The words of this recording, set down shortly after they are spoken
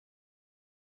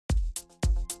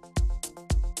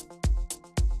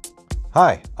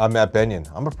Hi, I'm Bennion.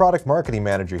 I'm a product marketing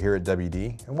manager here at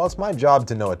WD, and while it's my job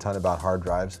to know a ton about hard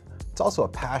drives, it's also a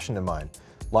passion of mine.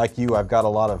 Like you, I've got a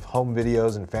lot of home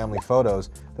videos and family photos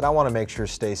that I want to make sure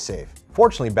stay safe.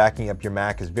 Fortunately, backing up your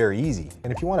Mac is very easy,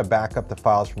 and if you want to back up the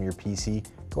files from your PC,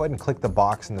 go ahead and click the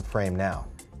box in the frame now.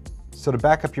 So to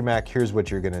back up your Mac, here's what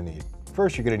you're going to need.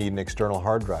 First, you're going to need an external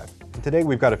hard drive. And today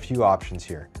we've got a few options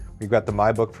here. We've got the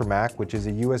MyBook for Mac, which is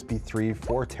a USB 3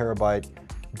 4 terabyte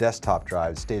desktop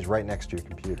drive. It stays right next to your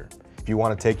computer. If you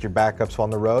want to take your backups on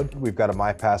the road, we've got a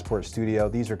My Passport Studio.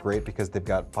 These are great because they've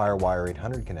got FireWire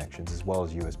 800 connections as well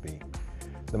as USB.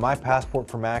 The My Passport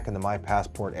for Mac and the My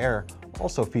Passport Air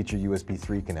also feature USB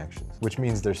 3 connections, which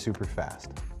means they're super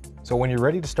fast. So when you're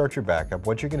ready to start your backup,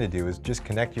 what you're going to do is just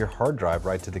connect your hard drive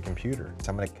right to the computer. So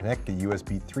I'm going to connect the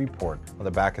USB 3 port on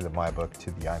the back of the MyBook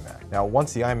to the iMac. Now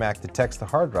once the iMac detects the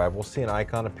hard drive, we'll see an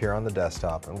icon appear on the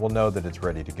desktop and we'll know that it's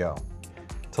ready to go.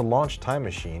 To launch Time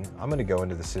Machine, I'm going to go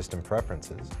into the System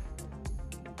Preferences.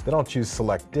 Then I'll choose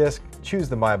Select Disk, choose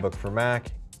the MyBook for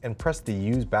Mac, and press the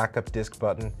Use Backup Disk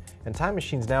button, and Time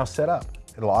Machine's now set up.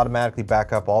 It'll automatically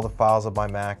back up all the files of my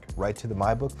Mac right to the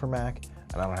MyBook for Mac,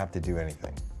 and I don't have to do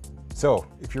anything. So,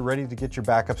 if you're ready to get your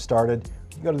backup started,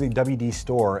 you go to the WD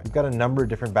store. You've got a number of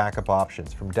different backup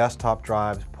options, from desktop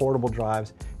drives, portable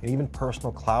drives, and even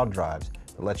personal cloud drives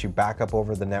that lets you back up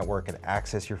over the network and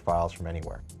access your files from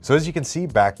anywhere. So as you can see,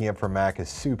 backing up for Mac is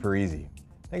super easy.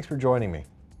 Thanks for joining me.